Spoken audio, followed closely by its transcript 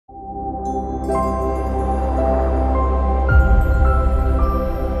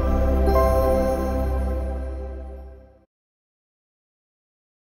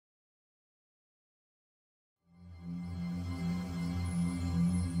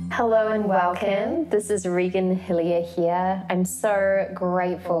Hello and welcome. This is Regan Hillyer here. I'm so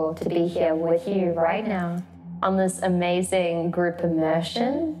grateful to be here with you right now on this amazing group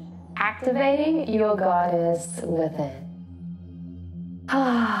immersion, activating your goddess within.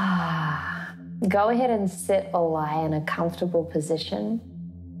 Go ahead and sit or lie in a comfortable position,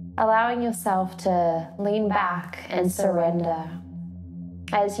 allowing yourself to lean back and surrender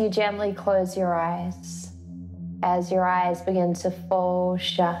as you gently close your eyes. As your eyes begin to fall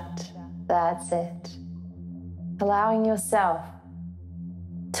shut, that's it. Allowing yourself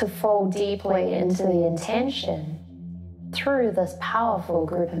to fall deeply into the intention through this powerful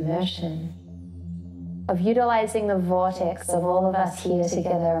group immersion of utilizing the vortex of all of us here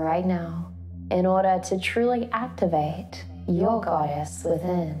together right now in order to truly activate your goddess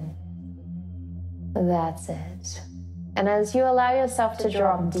within. That's it. And as you allow yourself to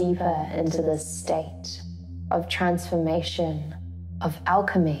drop deeper into this state of transformation, of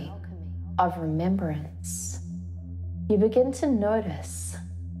alchemy, of remembrance, you begin to notice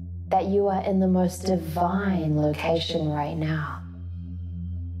that you are in the most divine location right now.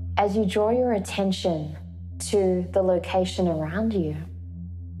 As you draw your attention to the location around you,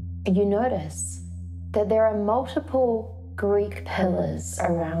 you notice that there are multiple Greek pillars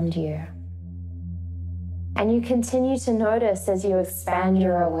around you. And you continue to notice as you expand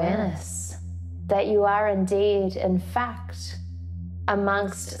your awareness that you are indeed, in fact,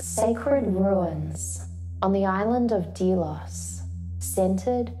 amongst sacred ruins on the island of Delos,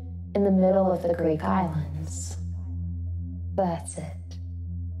 centered in the middle of the Greek islands. That's it.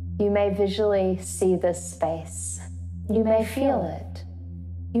 You may visually see this space. You may feel it.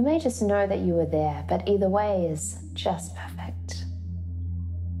 You may just know that you were there, but either way is just perfect.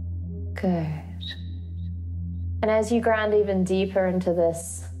 Good. And as you ground even deeper into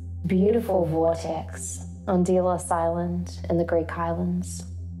this beautiful vortex on Delos Island in the Greek islands,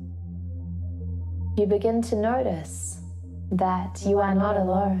 you begin to notice that you are not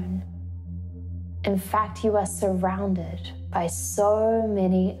alone. In fact, you are surrounded by so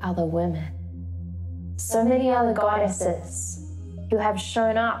many other women, so many other goddesses who have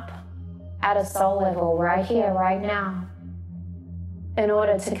shown up at a soul level right here, right now, in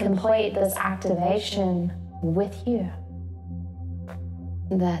order to complete this activation with you.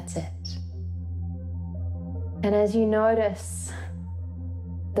 That's it. And as you notice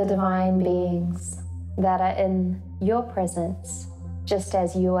the divine beings that are in your presence, just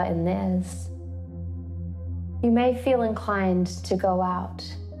as you are in theirs, you may feel inclined to go out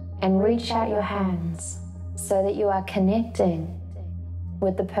and reach out your hands so that you are connecting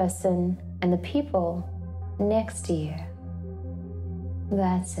with the person and the people next to you.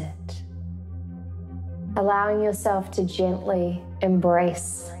 That's it. Allowing yourself to gently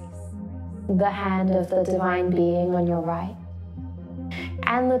embrace the hand of the divine being on your right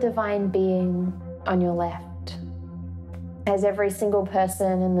and the divine being on your left. As every single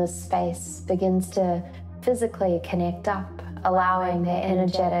person in this space begins to physically connect up, allowing their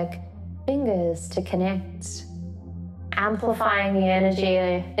energetic fingers to connect, amplifying the energy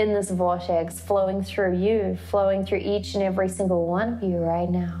in this vortex, flowing through you, flowing through each and every single one of you right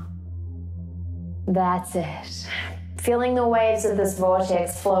now. That's it. Feeling the waves of this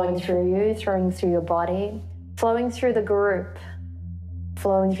vortex flowing through you, flowing through your body, flowing through the group,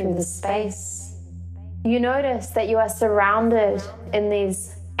 flowing through the space. You notice that you are surrounded in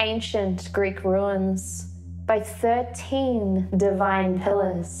these ancient Greek ruins by 13 divine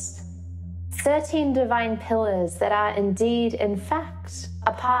pillars. 13 divine pillars that are indeed, in fact,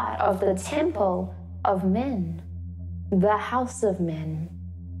 a part of the temple of men, the house of men.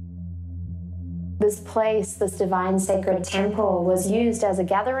 This place, this divine sacred temple, was used as a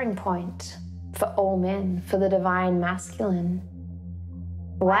gathering point for all men, for the divine masculine.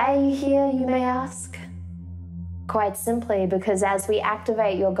 Why are you here, you may ask? Quite simply because as we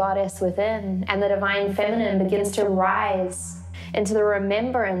activate your goddess within and the divine feminine begins to rise into the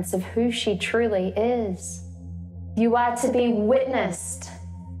remembrance of who she truly is, you are to be witnessed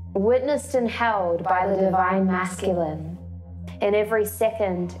and held by the divine masculine in every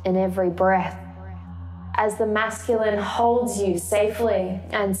second, in every breath, as the masculine holds you safely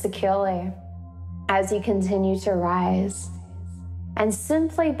and securely as you continue to rise. And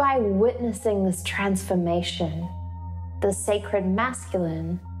simply by witnessing this transformation, the sacred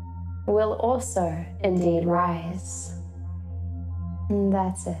masculine will also indeed rise. And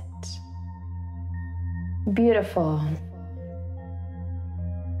that's it. Beautiful.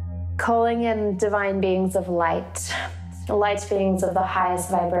 Calling in divine beings of light, light beings of the highest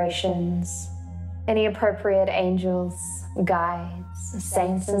vibrations, any appropriate angels, guides,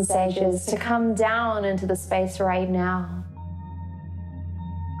 saints and sages to come down into the space right now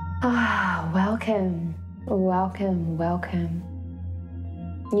Welcome, welcome, welcome.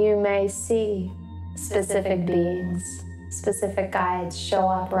 You may see specific beings, specific guides show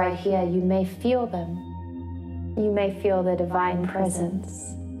up right here. You may feel them. You may feel their divine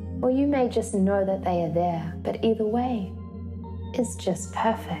presence, or you may just know that they are there, but either way is just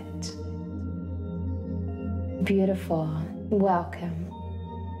perfect. Beautiful, welcome.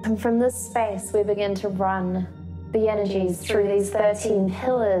 And from this space, we begin to run the energies through these 13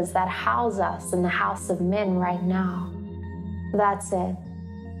 pillars that house us in the house of men right now. That's it.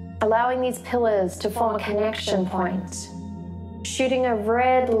 Allowing these pillars to form a connection point, shooting a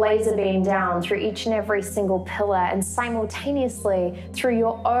red laser beam down through each and every single pillar, and simultaneously through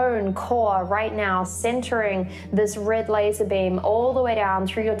your own core right now, centering this red laser beam all the way down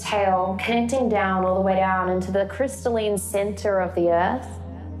through your tail, connecting down all the way down into the crystalline center of the earth.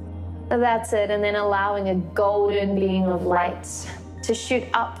 That's it. And then allowing a golden beam of light to shoot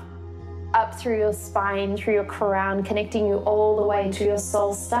up through your spine, through your crown, connecting you all the way to your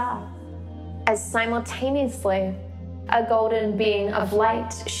soul star. As simultaneously, a golden being of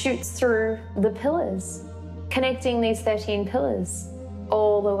light shoots through the pillars, connecting these 13 pillars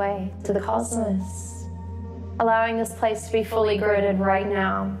all the way to the cosmos. Allowing this place to be fully gridded right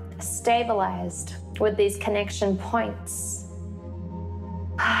now, stabilized with these connection points.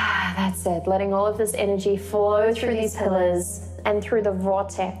 That's it. Letting all of this energy flow through these pillars and through the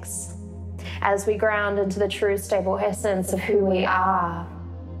vortex as we ground into the true stable essence of who we are,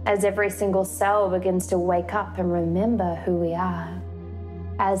 as every single cell begins to wake up and remember who we are,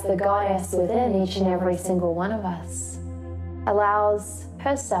 as the goddess within each and every single one of us allows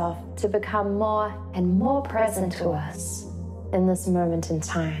herself to become more and more present to us in this moment in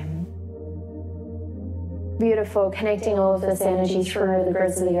time. Beautiful, connecting all of this energy through the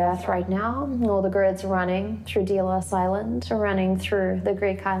grids of the earth right now. All the grids running through Delos Island, running through the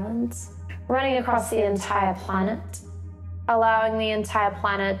Greek islands, running across the entire planet, allowing the entire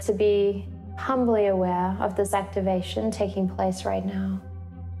planet to be humbly aware of this activation taking place right now.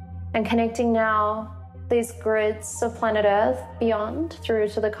 And connecting now these grids of planet Earth beyond through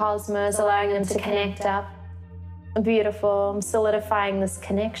to the cosmos, allowing them to connect up. Beautiful, solidifying this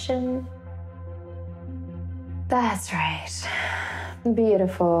connection. That's right.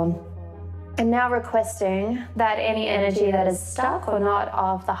 Beautiful. And now requesting that any energy that is stuck or not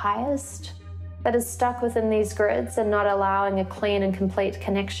of the highest, that is stuck within these grids and not allowing a clean and complete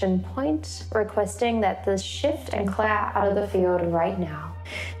connection point, requesting that this shift and clear out of the field right now.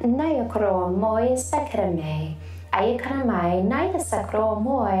 Naya kro moi sakrame. Ayakramai naya sakro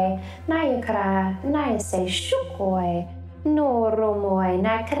moi. Naya kra naya say shukoi. Noro moi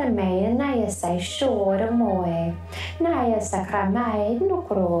nakrame naya say shora moi. Naya sakramai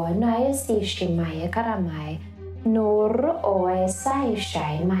nukro naya sishimaya karamai. Nur oe sai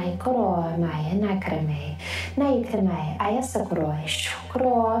shai mai kro mai nakrame. Naikrame ayasakro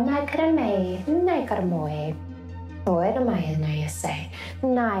shukro nakrame naikarmoe. Oe maya naya say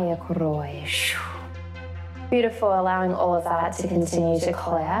naya kroe shu. Beautiful, allowing all of that to continue to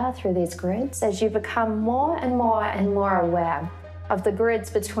clear through these grids as you become more and more and more aware of the grids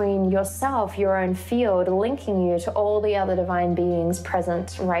between yourself, your own field, linking you to all the other divine beings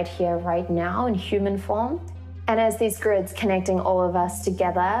present right here, right now in human form. And as these grids connecting all of us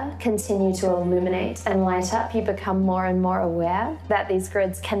together continue to illuminate and light up, you become more and more aware that these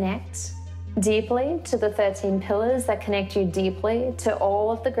grids connect deeply to the 13 pillars that connect you deeply to all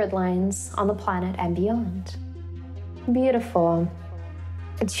of the grid lines on the planet and beyond. Beautiful.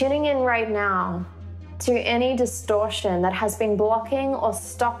 Tuning in right now to any distortion that has been blocking or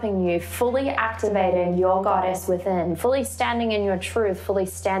stopping you fully activating your goddess within, fully standing in your truth, fully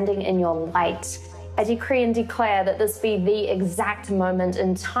standing in your light. I decree and declare that this be the exact moment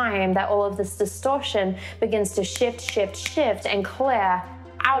in time that all of this distortion begins to shift and clear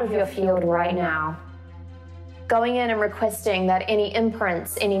out of your field right now. Going in and requesting that any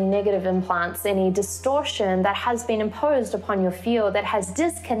imprints, any negative implants, any distortion that has been imposed upon your field that has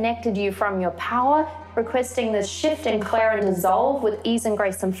disconnected you from your power, requesting this shift and clear and dissolve with ease and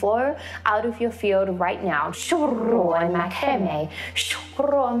grace and flow out of your field right now.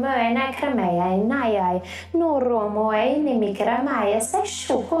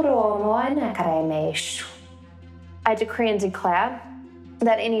 I decree and declare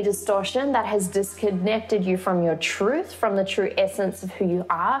that any distortion that has disconnected you from your truth, from the true essence of who you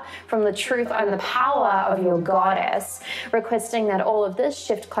are, from the truth and the power of your goddess, requesting that all of this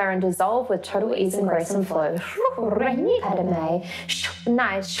shift, clear, and dissolve with total ease and grace and flow.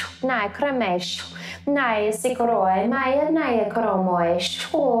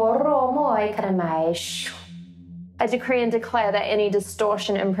 I decree and declare that any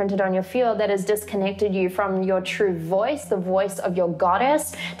distortion imprinted on your field that has disconnected you from your true voice, the voice of your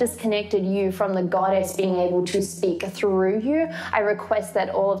goddess, disconnected you from the goddess being able to speak through you. I request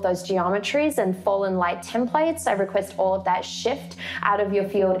that all of those geometries and fallen light templates, I request all of that shift out of your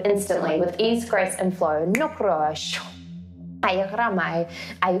field instantly with ease, grace, and flow. Ayakramai,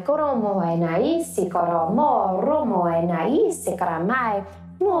 ayakoromoy nai, sikoromo, romoy nai, sikramai,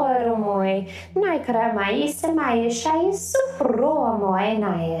 moromoy, naikramai, semai, shai, supromoy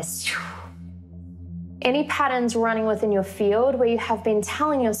nai. Any patterns running within your field where you have been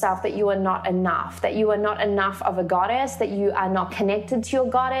telling yourself that you are not enough, that you are not enough of a goddess, that you are not connected to your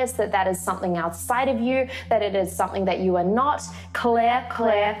goddess, that that is something outside of you, that it is something that you are not. Clear,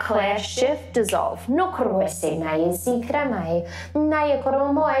 clear, clear, shift, dissolve. Nokroese nai sikramai,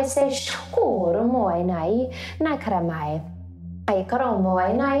 naikoromoy se shkoromoy nai, nakramai.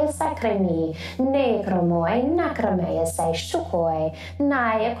 Aikromoy nai sakrami, nekromoy nakramaya sai shukoi,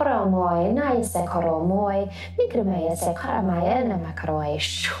 nai kromoy nai sekoromoy, nikramaya sekramaya namakaroi.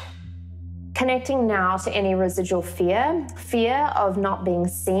 Connecting now to any residual fear, fear of not being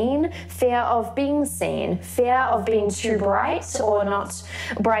seen, fear of being seen, fear of being too bright or not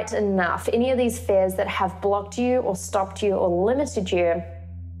bright enough. Any of these fears that have blocked you or stopped you or limited you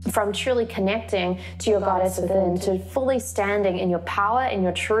from truly connecting to your goddess within, to fully standing in your power, in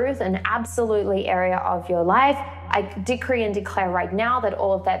your truth, an absolutely area of your life. I decree and declare right now that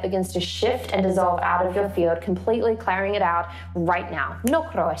all of that begins to shift and dissolve out of your field, completely clearing it out right now.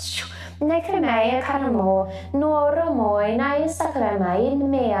 Nekramaya karamo, noromoy, nai sakramay,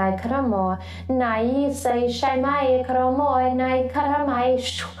 mea karamo, nai say shamay karomoy, nai karamay,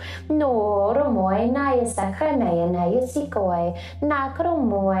 noromoy, nai sakramay, nai sikoi,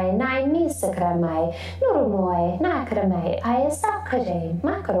 nakromoy, nai misakramay, noromoy, nakramay, I sakare,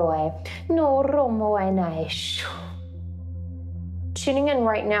 makroy, noromoy, nai. Tuning in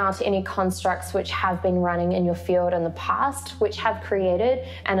right now to any constructs which have been running in your field in the past, which have created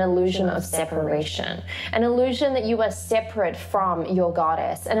an illusion of separation, an illusion that you are separate from your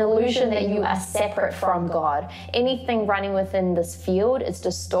goddess, an illusion that you are separate from God. Anything running within this field is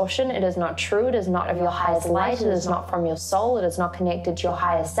distortion. It is not true. It is not of your highest light. It is not from your soul. It is not connected to your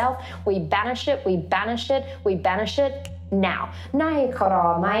higher self. We banish it. We banish it. We banish it. Now, nai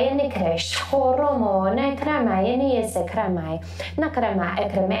koromai nikresh horomo nekramai niese kramai nakrama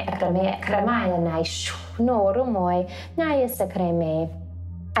ekrame nai no rumoi niese krame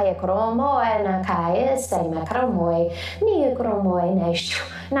ayakromo nakai sema kramoi ni kromoi nai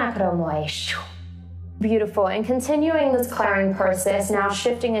nakromoi. Beautiful. And continuing this clearing process, now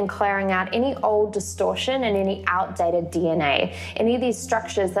shifting and clearing out any old distortion and any outdated DNA. Any of these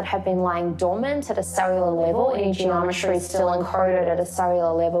structures that have been lying dormant at a cellular level, any geometry still encoded at a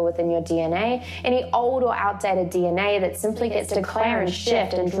cellular level within your DNA, any old or outdated DNA that simply gets to clear and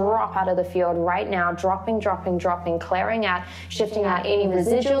shift and drop out of the field right now, dropping, clearing out, shifting out any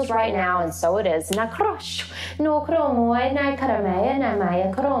residuals right now, and so it is. Nakrosh, no kromoi, na karamaya, na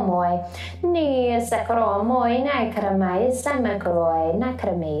maya kromoi, ni Kromoy nakramay samakroy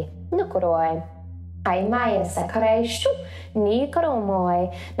nakrami nukroy ay maya sakray shu ni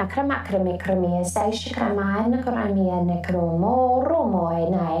kromoy nakramakrami krami say shikramay nakramia nekromo romoy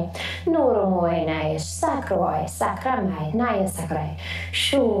nay nuromoy nay sakroy sakramay nay sakray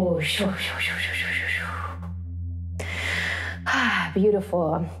shu.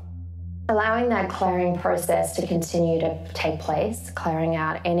 Beautiful. Allowing that clearing process to continue to take place, clearing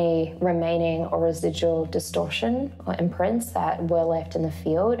out any remaining or residual distortion or imprints that were left in the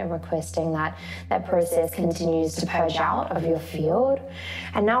field, and requesting that that process continues to purge out of your field.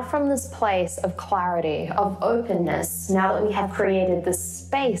 And now from this place of clarity, of openness, now that we have created this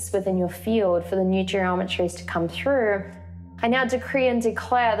space within your field for the new geometries to come through, I now decree and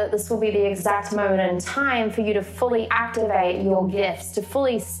declare that this will be the exact moment in time for you to fully activate your gifts, to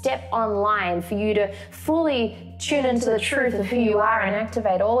fully step online, for you to fully tune into the truth of who you are and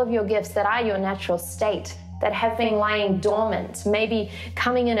activate all of your gifts that are your natural state, that have been lying dormant, maybe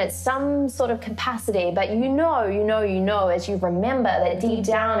coming in at some sort of capacity, but you know, as you remember that deep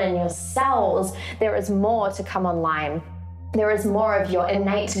down in your cells, there is more to come online. There is more of your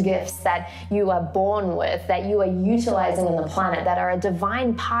innate gifts that you are born with, that you are utilizing in the planet, that are a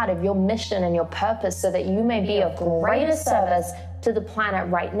divine part of your mission and your purpose, so that you may be of greater service to the planet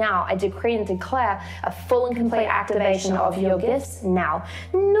right now. I decree and declare a full and complete activation of your gifts now.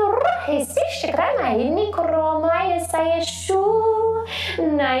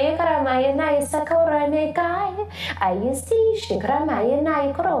 Naya karamaya naya sakura negai. Ayasi shikramaya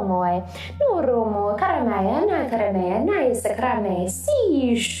naya kromoy. Nurumo karamaya na karamaya naya sakrame.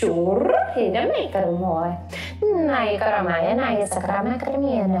 Si shur hidame karmoy. Naya karamaya naya sakrama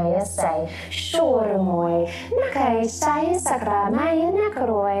karamaya naya say. Shurmoy. Nakai say sakramaya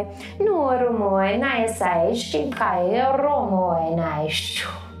nakaroy. Nurumoy naya say. Shikaya romoy naya shu.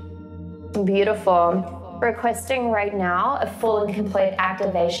 Beautiful. Requesting right now a full and complete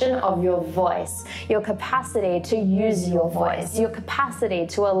activation of your voice, your capacity to use your voice, your capacity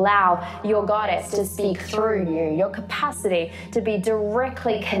to allow your goddess to speak through you, your capacity to be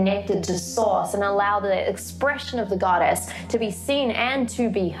directly connected to source and allow the expression of the goddess to be seen and to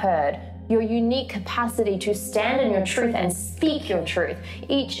be heard. Your unique capacity to stand in your truth and speak your truth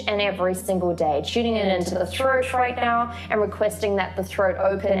each and every single day. Tuning it into the throat right now and requesting that the throat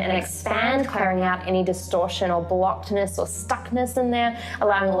open and expand, clearing out any distortion or blockedness or stuckness in there,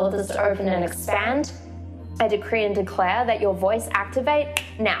 allowing all of this to open and expand. I decree and declare that your voice activate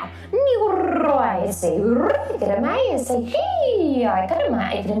now.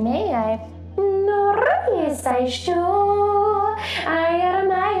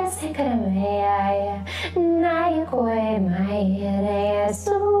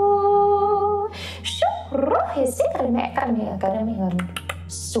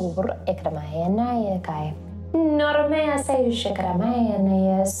 Normea say shikramaya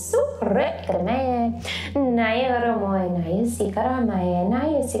naya surre kramaya naya romoy naya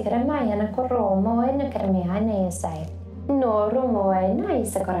sikramaya na koromo na kramaya naya say noromoy naya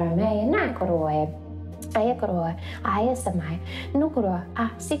sikramaya na koroy aya koroy aya samay nukoro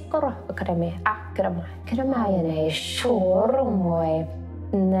sikoro kramaya kramaya naya shoromoy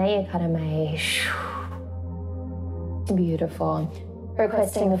naya kramaya. Beautiful.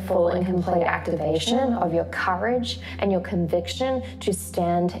 Requesting a full and complete activation of your courage and your conviction to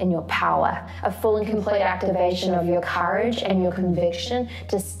stand in your power. A full and complete activation of your courage and your conviction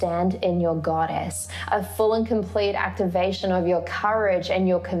to stand in your goddess. A full and complete activation of your courage and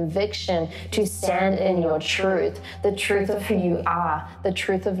your conviction to stand in your truth. The truth of who you are, the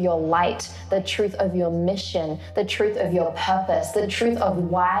truth of your light, the truth of your mission, the truth of your purpose, the truth of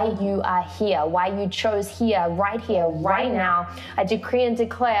why you are here, why you chose here, right now. I decree and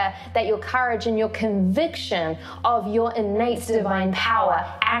declare that your courage and your conviction of your innate divine power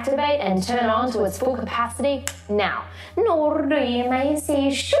activate and turn on to its full capacity now.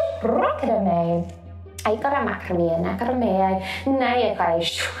 Ay karamakramia nakramea naya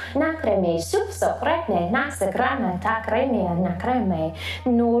kaishu nakreme subsokretne nasakrama takremia nakrame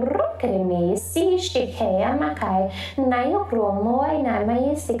nurukreme si shikea makai nayokromoy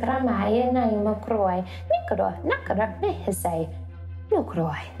namay sikramaya nayimakroy nikro nakra mehisay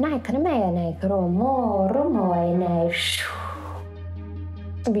nukroy naykramea naykromo rumoy nayshu.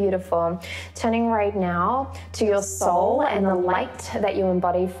 Beautiful. Turning right now to your soul and the light that you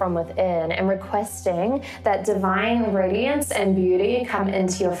embody from within and requesting that divine radiance and beauty come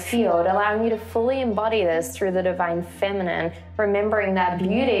into your field, allowing you to fully embody this through the divine feminine, remembering that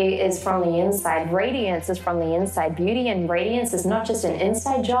beauty is from the inside, radiance is from the inside. Beauty and radiance is not just an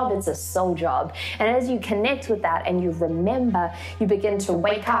inside job, it's a soul job. And as you connect with that and you remember, you begin to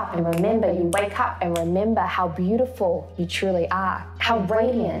wake up and remember, you wake up and remember how beautiful you truly are, how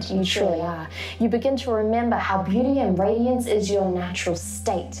radiant you truly are. You begin to remember how beauty and radiance is your natural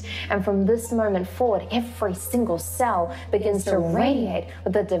state. And from this moment forward, every single cell begins to radiate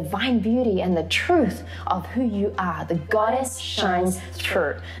with the divine beauty and the truth of who you are. The goddess shines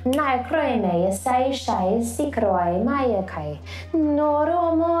through.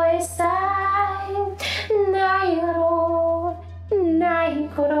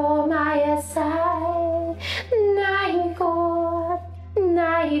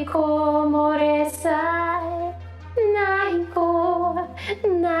 Naiko moresai, naiko,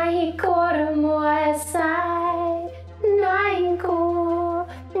 naiko moesai, naiko,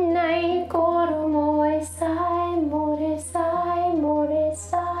 naiko moesai, moresai,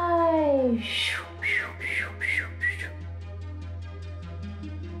 moresai.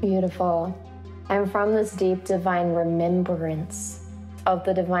 Beautiful. And from this deep divine remembrance of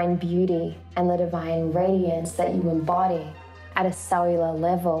the divine beauty and the divine radiance that you embody, at a cellular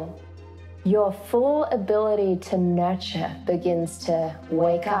level, your full ability to nurture begins to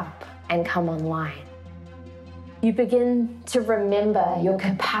wake up and come online. You begin to remember your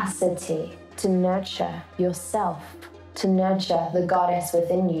capacity to nurture yourself, to nurture the goddess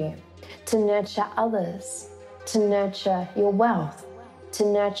within you, to nurture others, to nurture your wealth, to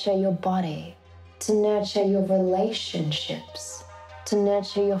nurture your body, to nurture your relationships, to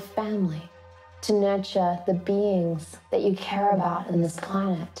nurture your family, to nurture the beings that you care about in this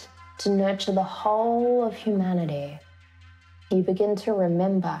planet, to nurture the whole of humanity, you begin to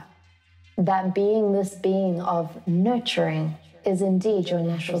remember that being this being of nurturing is indeed your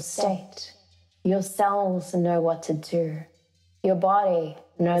natural state. Your cells know what to do. Your body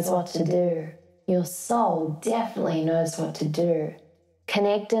knows what to do. Your soul definitely knows what to do.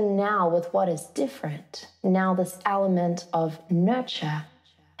 Connect in now with what is different. Now this element of nurture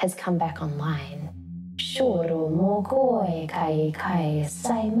has come back online. Shoro mo koi kai kai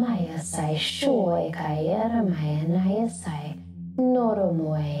sai maya sai shoi kai eramaya naya sai noro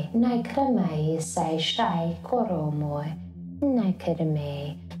moe nai kramai sai shai koro moe nai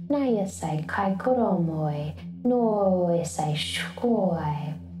krame naya sai kai koro moe no sai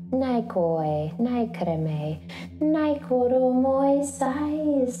shkoi nai koi nai krame nai koro moe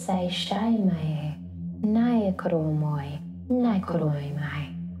sai shai mai nai koro moe nai koro mai.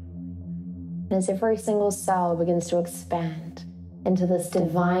 As every single cell begins to expand into this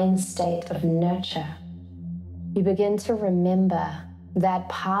divine state of nurture, you begin to remember that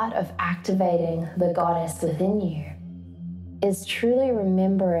part of activating the goddess within you is truly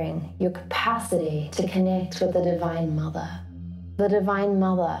remembering your capacity to connect with the Divine Mother. The Divine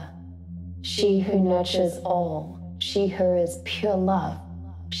Mother, she who nurtures all, she who is pure love,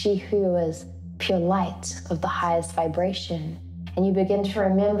 she who is pure light of the highest vibration. And you begin to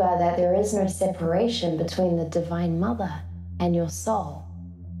remember that there is no separation between the Divine Mother and your soul.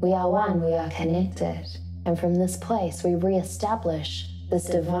 We are one, we are connected. And from this place, we reestablish this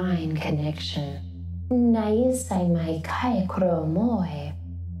divine connection. Naisai mai kai kromoe.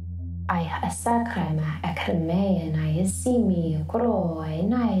 I asakrama akrame naisimi kroi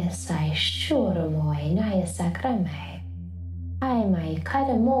naisai shurumoe naisakrame. I mai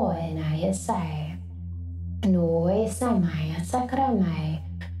kadamoe naisai. Noi samaya sakramai,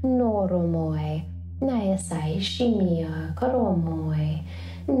 noromoe, naesai shimia koromoe,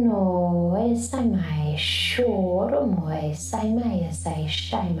 noi samai shoromoe, saimaya sai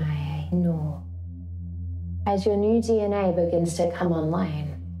shaimai no. As your new DNA begins to come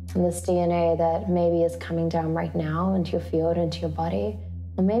online, and this DNA that maybe is coming down right now into your field, into your body,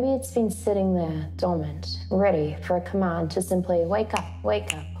 or maybe it's been sitting there dormant, ready for a command to simply wake up,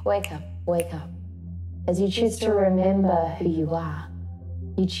 wake up, wake up, wake up. As you choose to remember who you are,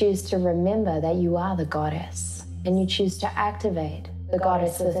 you choose to remember that you are the goddess, and you choose to activate the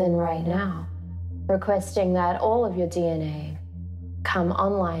goddess within right now, requesting that all of your DNA come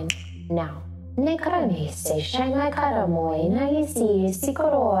online now. Nekrami se shangai karamoy naisi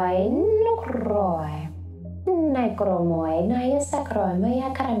sikoroi nukroi naikromoy naisakroi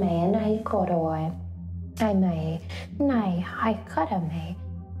maya karame naikoroi aimai nai haikarame.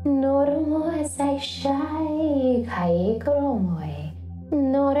 Normoe sai shai kai kromoe.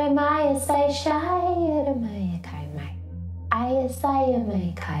 Noremai sai shai remai kai mai. I sai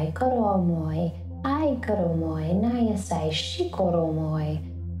mai kai kromoe. I kromoe nai sai shikoromoe.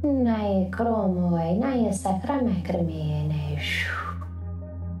 Nai kromoe nai sakrame krame ne shu.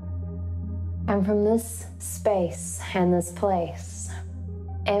 And from this space and this place,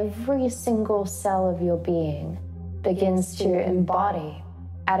 every single cell of your being begins to embody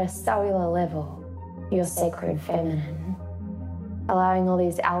at a cellular level, your sacred feminine, allowing all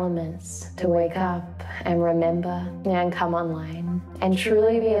these elements to wake up and remember and come online and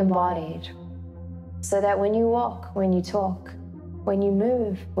truly be embodied, so that when you walk, when you talk, when you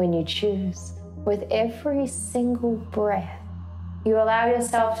move, when you choose, with every single breath, you allow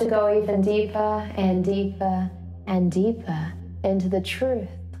yourself to go even deeper and deeper and deeper into the truth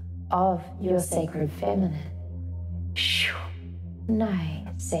of your sacred feminine. Shoo, nai.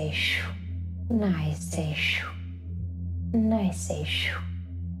 Say shoo, nai say shoo, nai say shoo,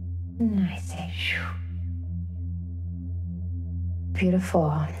 nai say shoo.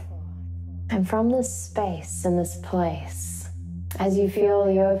 Beautiful. And from this space and this place, as you feel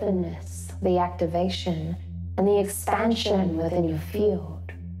the openness, the activation, and the expansion within your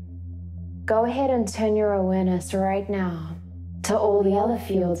field, go ahead and turn your awareness right now to all the other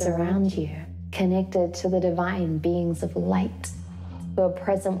fields around you, connected to the divine beings of light who are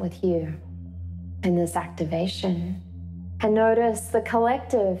present with you in this activation. And notice the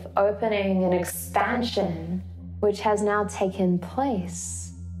collective opening and expansion which has now taken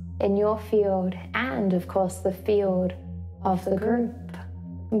place in your field and, of course, the field of the group.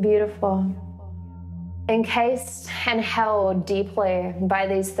 Beautiful. Encased and held deeply by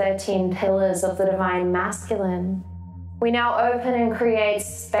these 13 pillars of the divine masculine, we now open and create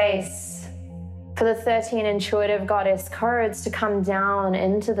space For the 13 intuitive goddess codes to come down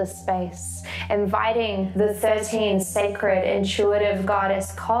into the space, inviting the 13 sacred intuitive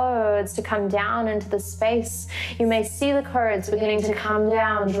goddess codes to come down into the space. You may see the codes beginning to come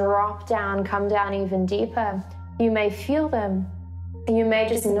down, drop down, come down even deeper. You may feel them. You may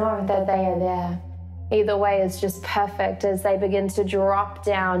just know that they are there. Either way is just perfect as they begin to drop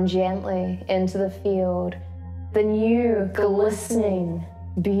down gently into the field. The new, glistening,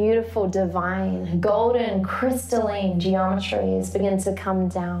 beautiful, divine, golden, crystalline geometries begin to come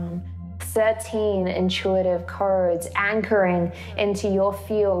down. 13 intuitive codes anchoring into your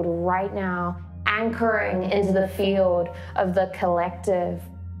field right now, anchoring into the field of the collective.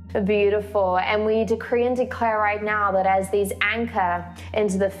 Beautiful. And we decree and declare right now that as these anchor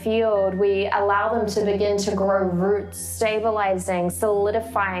into the field, we allow them to begin to grow roots, stabilizing,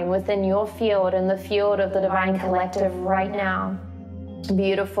 solidifying within your field and the field of the divine collective right now.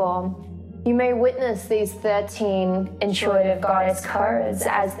 Beautiful. You may witness these 13 intuitive goddess codes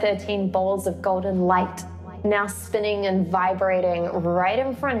as 13 balls of golden light now spinning and vibrating right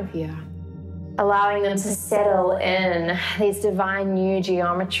in front of you, allowing them to settle in these divine new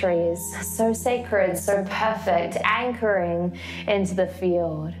geometries, so sacred, so perfect, anchoring into the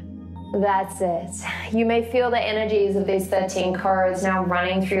field. That's it. You may feel the energies of these 13 codes now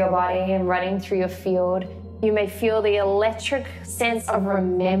running through your body and running through your field. You may feel the electric sense of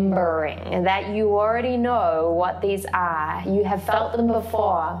remembering that you already know what these are. You have felt them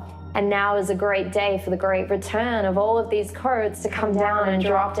before. And now is a great day for the great return of all of these codes to come down and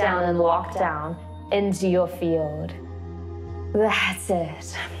drop down and lock down into your field. That's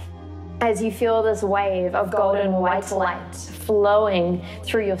it. As you feel this wave of golden white light flowing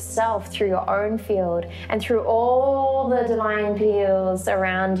through yourself, through your own field, and through all the divine fields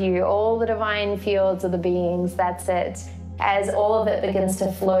around you, all the divine fields of the beings, that's it. As all of it begins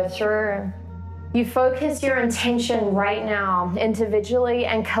to flow through, you focus your intention right now, individually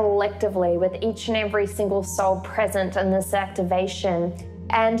and collectively, with each and every single soul present in this activation.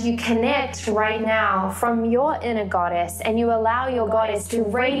 And you connect right now from your inner goddess, and you allow your goddess to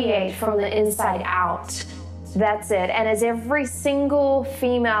radiate from the inside out. That's it. And as every single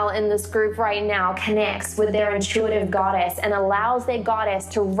female in this group right now connects with their intuitive goddess and allows their goddess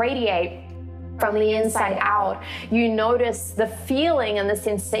to radiate from the inside out, you notice the feeling and the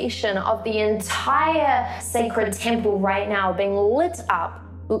sensation of the entire sacred temple right now being lit up,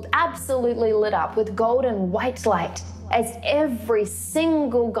 absolutely lit up with golden white light, as every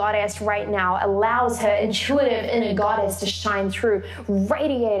single goddess right now allows her intuitive inner goddess to shine through,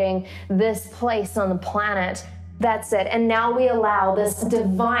 radiating this place on the planet. That's it. And now we allow this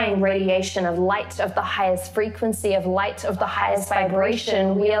divine radiation of light of the highest frequency, of light of the highest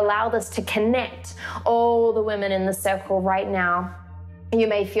vibration. We allow this to connect all the women in the circle right now. You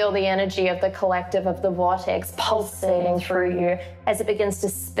may feel the energy of the collective of the vortex pulsating through you as it begins to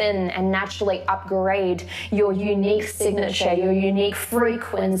spin and naturally upgrade your unique signature, your unique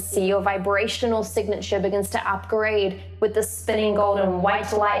frequency, your vibrational signature begins to upgrade with the spinning golden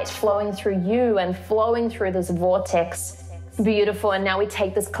white light flowing through you and flowing through this vortex. Beautiful. And now we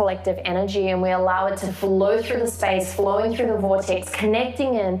take this collective energy and we allow it to flow through the space, flowing through the vortex,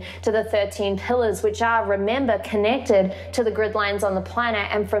 connecting in to the 13 pillars, which are, remember, connected to the grid lines on the planet.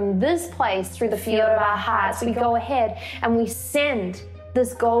 And from this place, through the field of our hearts, we go ahead and we send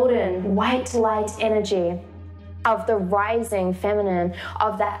this golden white light energy of the rising feminine,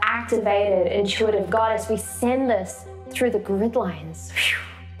 of the activated intuitive goddess. We send this through the grid lines.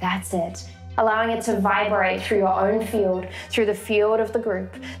 That's it. Allowing it to vibrate through your own field, through the field of the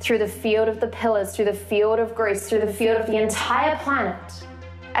group, through the field of the pillars, through the field of Greece, through the field of the entire planet.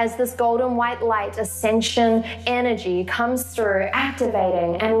 As this golden white light ascension energy comes through,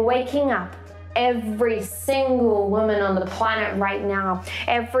 activating and waking up every single woman on the planet right now,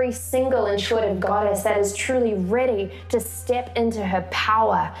 every single intuitive goddess that is truly ready to step into her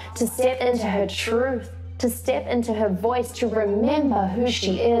power, to step into her truth, to step into her voice, to remember who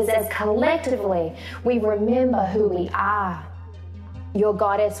she is, as collectively we remember who we are. Your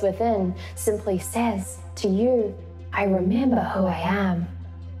goddess within simply says to you, I remember who I am.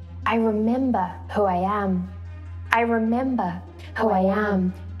 I remember who I am. I remember who I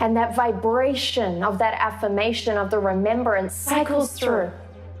am. And that vibration of that affirmation of the remembrance cycles through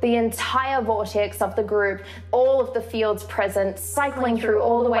the entire vortex of the group, all of the fields present, cycling through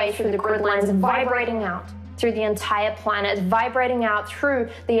all the way through the grid lines, vibrating out through the entire planet, vibrating out through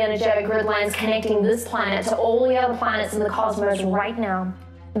the energetic grid lines, connecting this planet to all the other planets in the cosmos right now.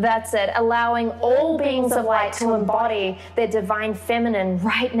 That's it, allowing all beings of light to embody their divine feminine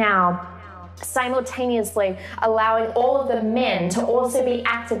right now. simultaneously allowing all of the men to also be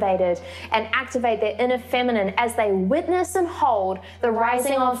activated and activate their inner feminine as they witness and hold the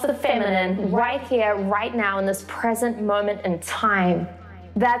rising of the feminine right here, right now, in this present moment in time.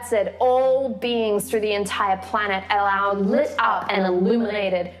 That's it. All beings through the entire planet are lit up and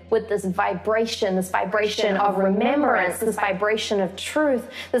illuminated with this vibration of remembrance, this vibration of truth,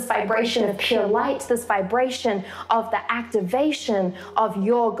 this vibration of pure light, this vibration of the activation of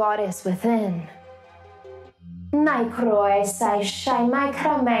your goddess within. Nai kroi sai shai mai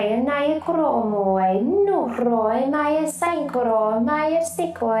krame nai kromoi nu roi mai sai kro mai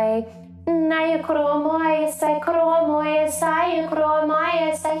sikoi nai kromoi sai kromoi sai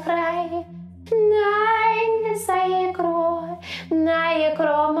krai nai sai kro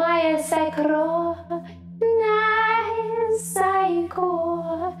mai sai kro nai sai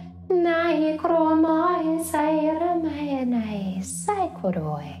ko nai kromoi sai ramai nai sai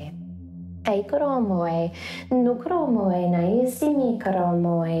kroi ai kromoi nu kromoi nai simi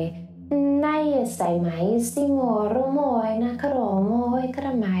kromoi nai sai mai simoromoi na kromoi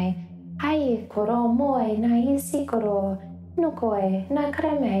kramai ai kromoi nai sikro nu koi na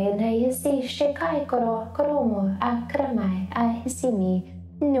kramai nai si shikai kromo akramai ai simi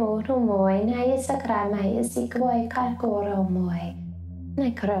nu rumoi nai sakramai sikoi ka kromoi na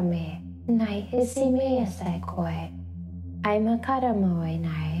krame nai simi sai koi ai makaramoi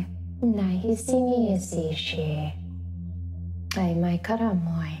nai nai simi shi ai mai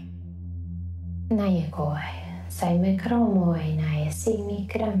karamoi nai koi sai mai kromoi nai simi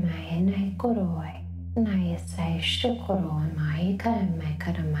kramai nai koroi nai sai shikoroi mai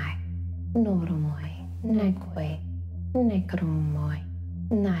karamai noromoi nai koi nai kromoi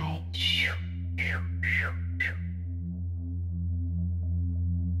nai shu shu shu shu.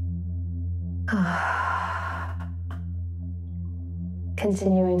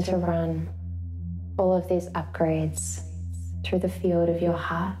 Continuing to run all of these upgrades through the field of your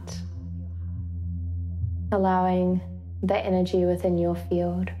heart, allowing the energy within your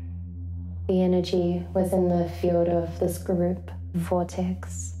field, the energy within the field of this group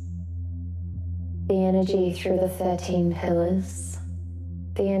vortex, the energy through the 13 pillars,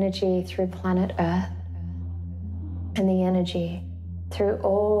 the energy through planet Earth, and the energy through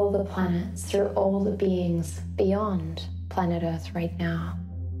all the planets, through all the beings beyond planet Earth right now.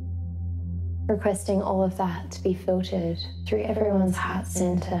 Requesting all of that to be filtered through everyone's heart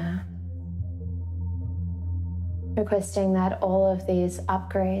center. Requesting that all of these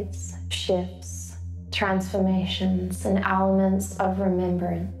upgrades, shifts, transformations, and elements of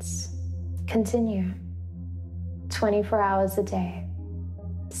remembrance continue 24 hours a day,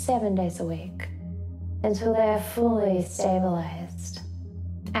 7 days a week, until they are fully stabilized,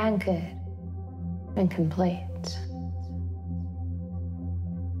 anchored, and complete.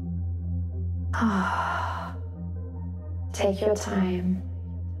 Take your time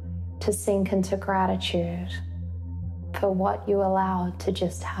to sink into gratitude for what you allowed to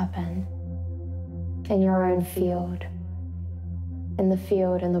just happen in your own field, in the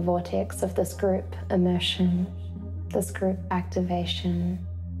field and the vortex of this group immersion, this group activation,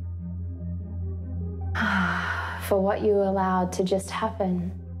 for what you allowed to just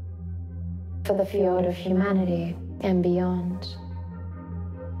happen for the field of humanity and beyond.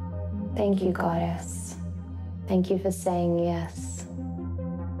 Thank you, Goddess. Thank you for saying yes.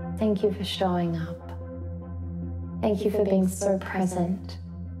 Thank you for showing up. Thank you for being so present,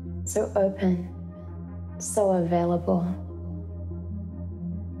 so open, so available.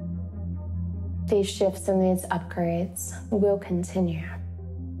 These shifts and these upgrades will continue.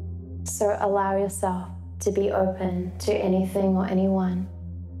 So allow yourself to be open to anything or anyone,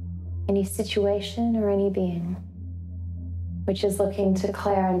 any situation or any being, which is looking to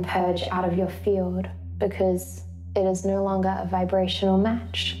clear and purge out of your field because it is no longer a vibrational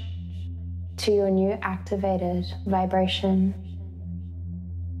match to your new activated vibration.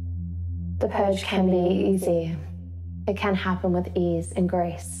 The purge can be easy. It can happen with ease and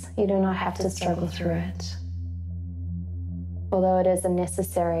grace. You do not have to struggle through it, although it is a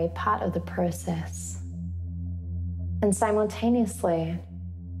necessary part of the process. And simultaneously,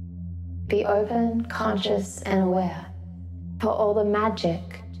 be open, conscious, and aware for all the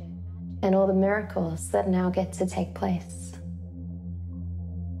magic and all the miracles that now get to take place.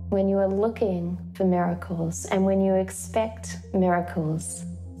 When you are looking for miracles and when you expect miracles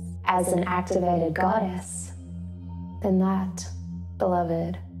as an activated goddess, then that,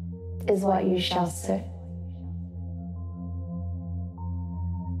 beloved, is what you shall see.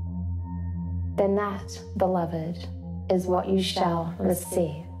 Then that, beloved, is what you shall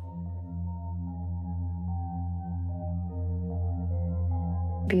receive.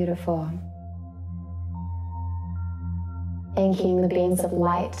 Beautiful. Thanking the beings of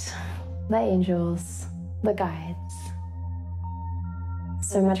light, the angels, the guides.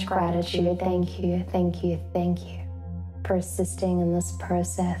 So much gratitude. Thank you, thank you, thank you for assisting in this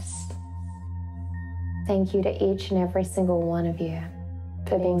process. Thank you to each and every single one of you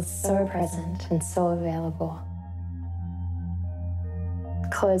for being so present and so available.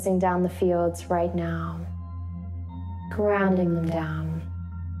 Closing down the fields right now, grounding them down.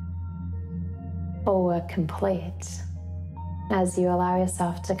 All work complete as you allow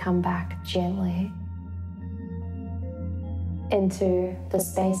yourself to come back gently into the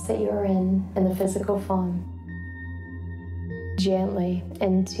space that you're in the physical form. Gently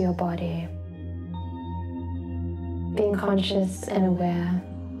into your body. Being conscious and aware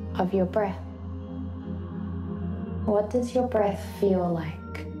of your breath. What does your breath feel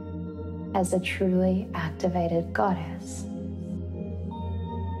like as a truly activated goddess?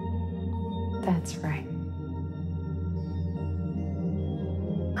 That's right.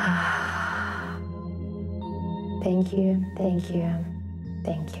 Thank you, thank you,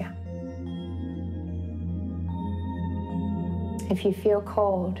 thank you. If you feel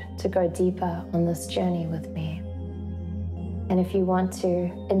called to go deeper on this journey with me, and if you want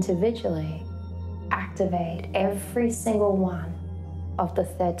to individually activate every single one of the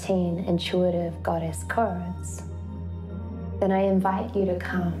 13 intuitive goddess codes, then I invite you to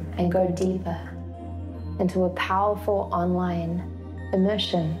come and go deeper into a powerful online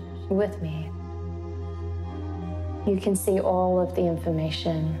immersion with me. You can see all of the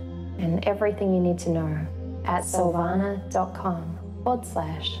information and everything you need to know at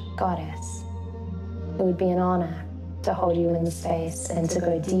soulvana.com/goddess. It would be an honor to hold you in the space and to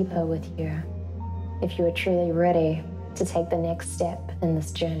go deeper with you if you are truly ready to take the next step in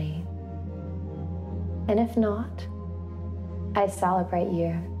this journey. And if not, I celebrate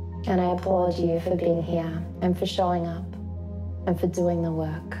you and I applaud you for being here and for showing up and for doing the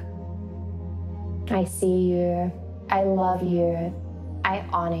work. I see you, I love you, I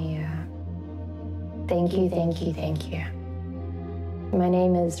honor you. Thank you, thank you, thank you. My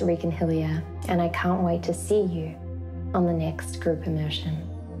name is Regan Hillyer, and I can't wait to see you on the next group immersion.